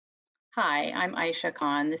Hi, I'm Isha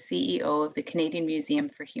Khan, the CEO of the Canadian Museum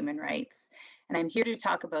for Human Rights, and I'm here to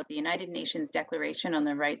talk about the United Nations Declaration on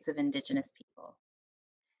the Rights of Indigenous People.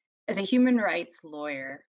 As a human rights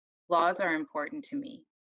lawyer, laws are important to me.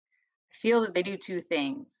 I feel that they do two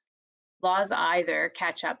things. Laws either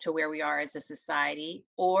catch up to where we are as a society,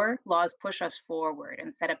 or laws push us forward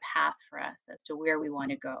and set a path for us as to where we want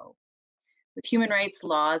to go. With human rights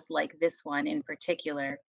laws like this one in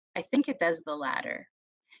particular, I think it does the latter.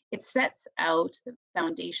 It sets out the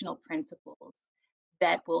foundational principles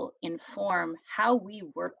that will inform how we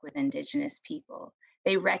work with Indigenous people.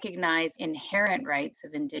 They recognize inherent rights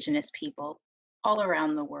of Indigenous people all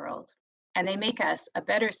around the world, and they make us a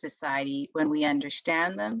better society when we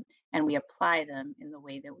understand them and we apply them in the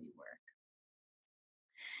way that we work.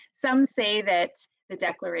 Some say that the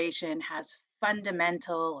Declaration has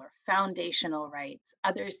fundamental or foundational rights.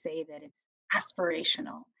 Others say that it's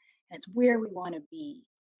aspirational and it's where we want to be.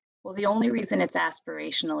 Well, the only reason it's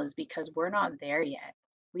aspirational is because we're not there yet.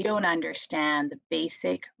 We don't understand the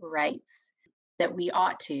basic rights that we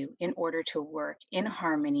ought to in order to work in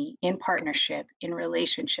harmony, in partnership, in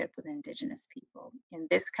relationship with Indigenous people in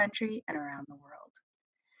this country and around the world.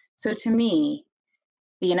 So to me,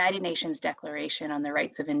 the United Nations Declaration on the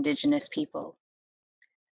Rights of Indigenous People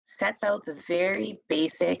sets out the very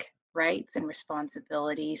basic rights and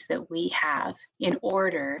responsibilities that we have in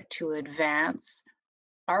order to advance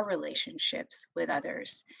our relationships with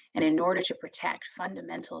others and in order to protect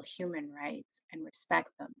fundamental human rights and respect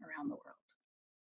them around the world.